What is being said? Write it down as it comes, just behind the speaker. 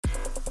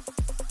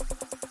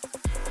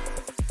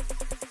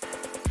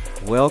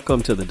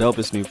Welcome to the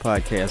dopest new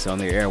podcast on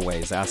the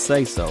airways. I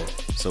say so,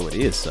 so it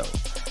is so.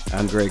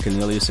 I'm Greg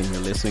Cornelius, and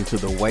you're listening to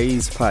the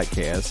Waze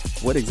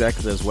podcast. What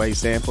exactly does Waze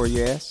stand for,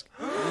 you ask?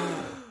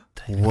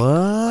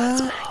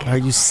 What? Are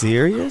you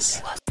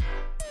serious?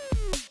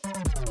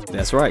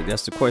 That's right.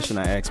 That's the question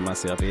I ask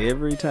myself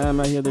every time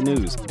I hear the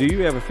news. Do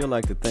you ever feel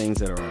like the things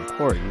that are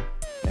important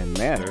and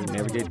matter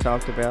never get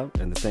talked about,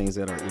 and the things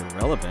that are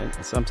irrelevant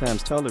and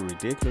sometimes totally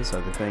ridiculous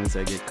are the things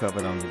that get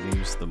covered on the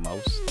news the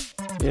most?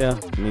 Yeah,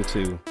 me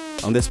too.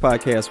 On this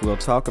podcast, we'll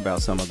talk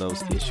about some of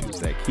those issues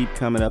that keep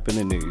coming up in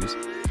the news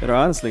that are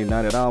honestly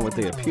not at all what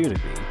they appear to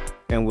be.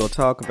 And we'll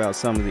talk about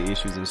some of the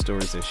issues and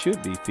stories that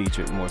should be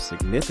featured more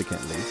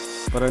significantly,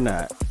 but are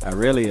not. I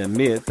rarely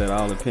admit that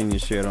all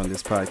opinions shared on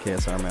this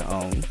podcast are my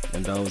own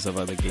and those of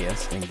other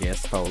guests and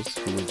guest hosts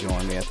who will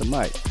join me at the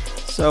mic.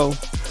 So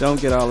don't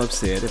get all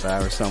upset if I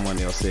or someone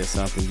else says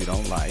something you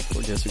don't like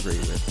or disagree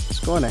with. It's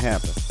going to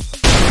happen.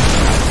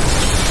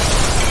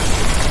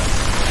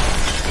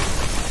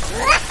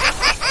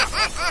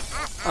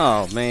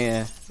 Oh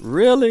man,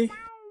 really?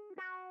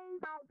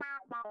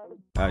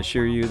 I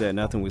assure you that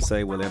nothing we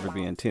say will ever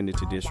be intended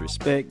to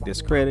disrespect,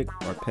 discredit,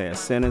 or pass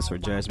sentence or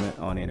judgment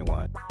on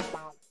anyone.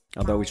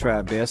 Although we try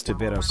our best to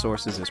vet our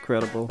sources as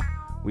credible,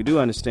 we do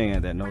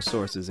understand that no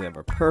source is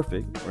ever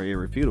perfect or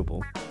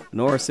irrefutable,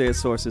 nor are said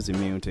sources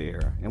immune to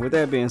error. And with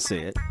that being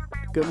said,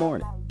 good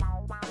morning.